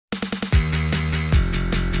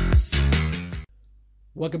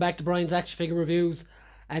Welcome back to Brian's Action Figure Reviews,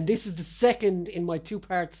 and this is the second in my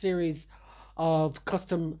two-part series of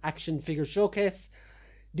custom action figure showcase.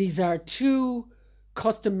 These are two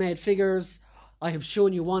custom-made figures. I have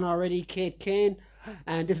shown you one already, Kate Kane,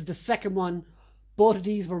 and this is the second one. Both of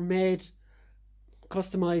these were made,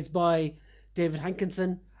 customized by David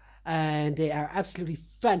Hankinson, and they are absolutely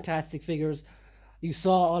fantastic figures. You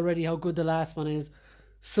saw already how good the last one is.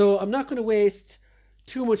 So I'm not going to waste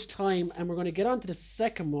too much time, and we're going to get on to the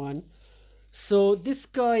second one. So this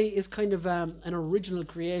guy is kind of an original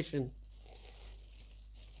creation,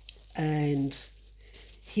 and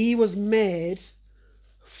he was made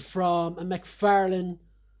from a Mcfarlane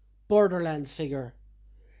Borderlands figure,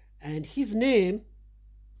 and his name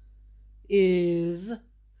is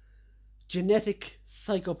Genetic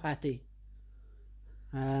Psychopathy.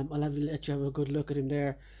 I'll have to let you have a good look at him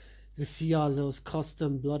there. You see all those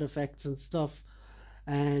custom blood effects and stuff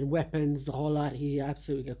and weapons, the whole lot. He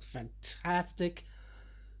absolutely looks fantastic.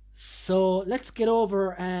 So let's get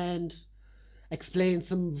over and explain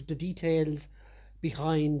some of the details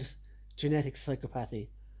behind genetic psychopathy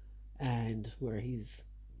and where he's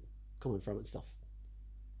coming from and stuff.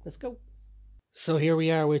 Let's go. So here we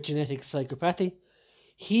are with genetic psychopathy.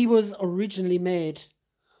 He was originally made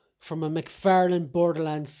from a Mcfarlane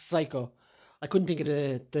Borderlands Psycho. I couldn't think of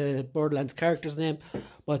the Borderlands character's name,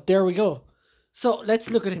 but there we go. So let's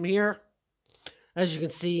look at him here. As you can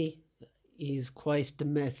see, he's quite the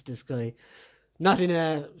mess, this guy. Not in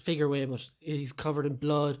a figure way, but he's covered in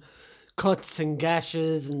blood, cuts and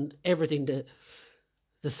gashes and everything. The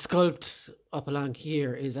sculpt up along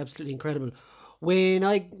here is absolutely incredible. When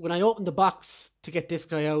I opened the box to get this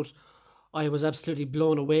guy out, I was absolutely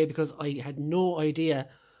blown away because I had no idea,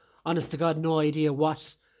 honest to God, no idea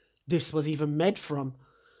what this was even made from,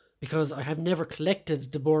 because I have never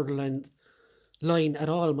collected the Borderlands line at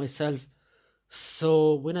all myself.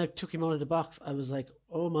 So when I took him out of the box, I was like,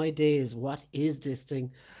 oh my days, what is this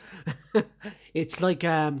thing? It's like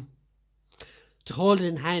to hold it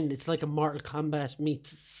in hand, it's like a Mortal Kombat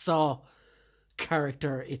meets Saw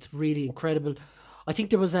character. It's really incredible. I think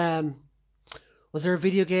there was there a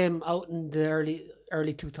video game out in the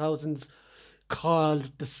early 2000s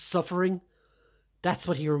called The Suffering? That's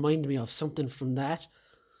what he reminded me of, something from that.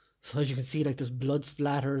 So as you can see, like, there's blood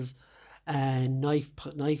splatters and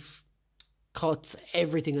knife cuts,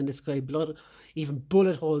 everything on this guy, blood, even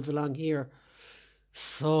bullet holes along here.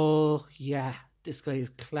 So yeah, this guy is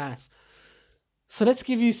class. So let's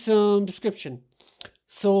give you some description.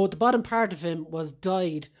 So the bottom part of him was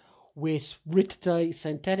dyed with Rit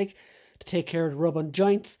synthetic to take care of the rub on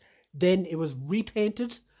joints. Then it was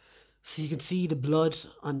repainted, so you can see the blood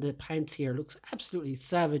on the pants here. Looks absolutely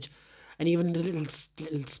savage. And even the little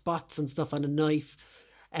spots and stuff on the knife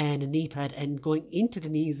and a knee pad and going into the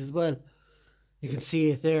knees as well. You can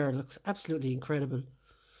see it there. It looks absolutely incredible.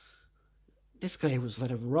 This guy was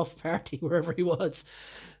at a rough party wherever he was.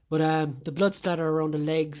 But the blood splatter around the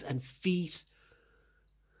legs and feet,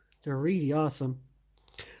 they're really awesome.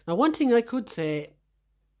 Now, one thing I could say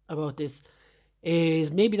about this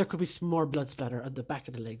is maybe there could be some more blood splatter at the back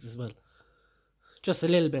of the legs as well. Just a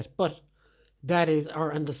little bit, but that is,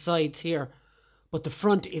 or on the sides here. But the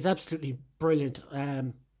front is absolutely brilliant.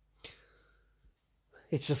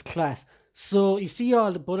 It's just class. So you see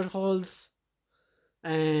all the bullet holes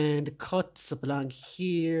and the cuts up along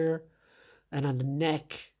here and on the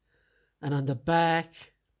neck and on the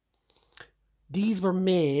back. These were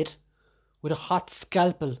made with a hot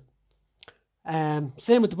scalpel.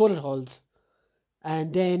 Same with the bullet holes.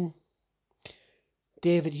 And then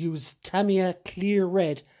David used Tamiya clear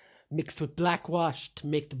red mixed with black wash to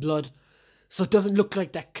make the blood, so it doesn't look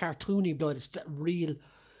like that cartoony blood. It's that real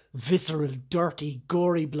visceral, dirty,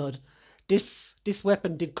 gory blood. This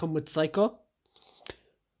weapon did come with Psycho,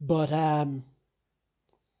 but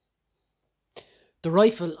the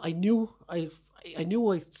rifle, I knew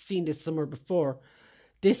I'd seen this somewhere before.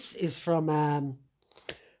 This is from a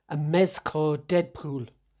Mezco Deadpool,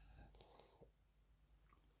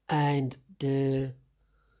 and the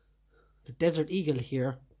Desert Eagle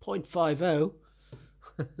here, .50.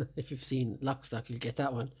 If you've seen Lockstock, you'll get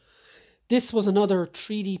that one. This was another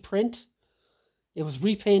 3D print. It was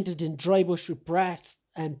repainted in dry brush with brass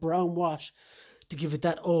and brown wash to give it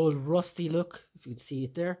that old rusty look, if you can see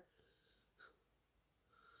it there.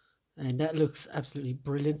 And that looks absolutely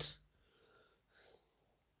brilliant.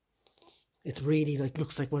 It really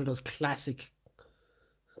looks like one of those classic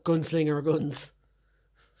gunslinger guns.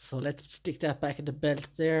 So let's stick that back in the belt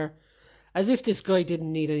there. As if this guy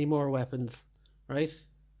didn't need any more weapons, right?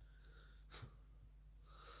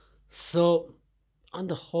 So on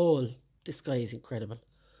the whole, this guy is incredible.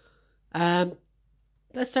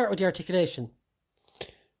 let's start with the articulation.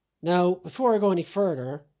 Now, before I go any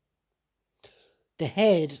further, the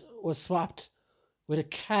head was swapped with a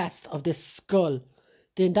cast of this skull.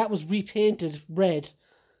 Then that was repainted red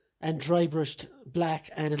and dry brushed black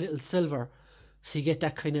and a little silver. So you get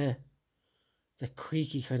that kind of, the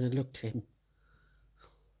creaky kind of look to him.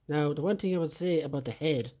 Now, the one thing I would say about the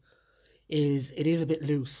head is it is a bit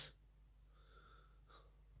loose.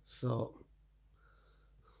 So,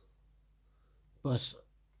 but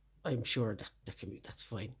I'm sure that's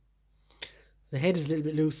fine. The head is a little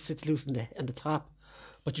bit loose, sits loose in the top,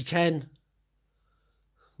 but you can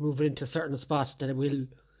move it into a certain spot that it will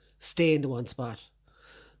stay in the one spot.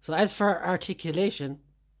 So as for articulation,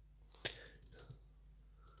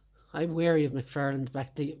 I'm wary of these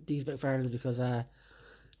Mcfarlanes because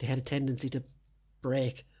they had a tendency to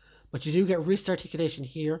break. But you do get wrist articulation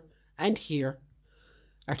here and here,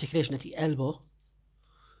 articulation at the elbow,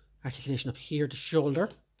 articulation up here, the shoulder,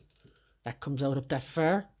 that comes out up that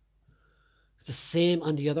far. It's the same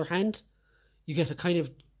on the other hand. You get a kind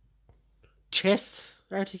of chest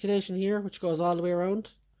articulation here, which goes all the way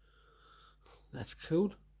around. That's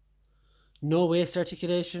cool. No waist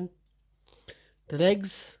articulation. The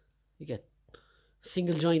legs, you get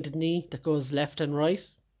single jointed knee that goes left and right.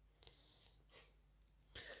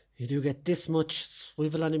 You do get this much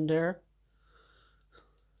swivel on him there.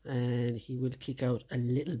 And he will kick out a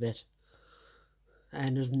little bit.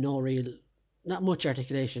 And there's not much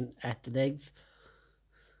articulation at the legs.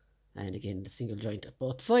 And again, the single joint at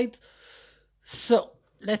both sides. So,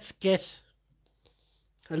 let's get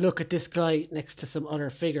a look at this guy next to some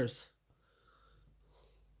other figures.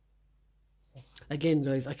 Again,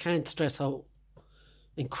 guys, I can't stress how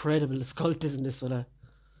incredible the sculpt is in this fella.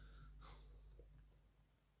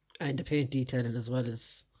 And the paint detailing as well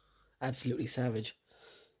is absolutely savage.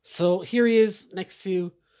 So here he is next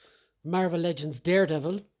to Marvel Legends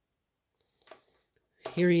Daredevil.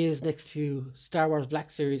 Here he is next to Star Wars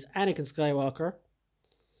Black Series Anakin Skywalker.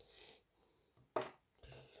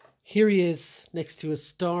 Here he is next to a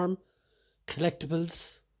Storm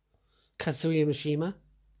Collectibles Kazuya Mishima.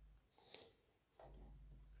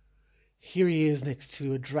 Here he is next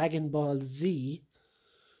to a Dragon Ball Z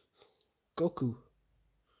Goku.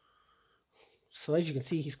 So as you can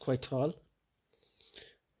see, he's quite tall.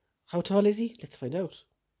 How tall is he? Let's find out.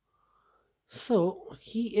 So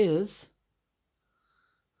he is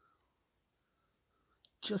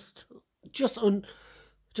just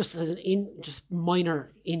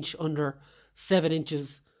minor inch under 7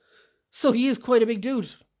 inches. So he is quite a big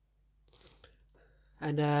dude.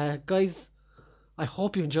 And guys, I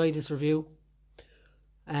hope you enjoyed this review.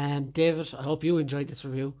 David, I hope you enjoyed this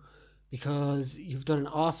review because you've done an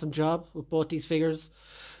awesome job with both these figures.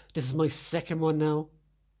 This is my second one now.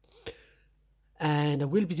 And I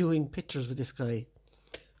will be doing pictures with this guy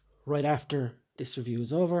right after this review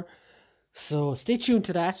is over. So stay tuned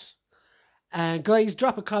to that. And guys,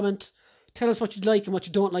 drop a comment. Tell us what you like and what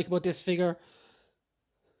you don't like about this figure.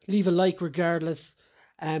 Leave a like regardless.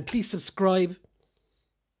 And please subscribe.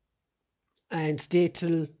 And stay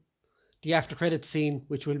till the after credits scene,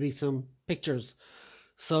 which will be some pictures.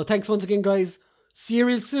 So thanks once again, guys. See you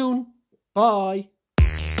real soon. Bye.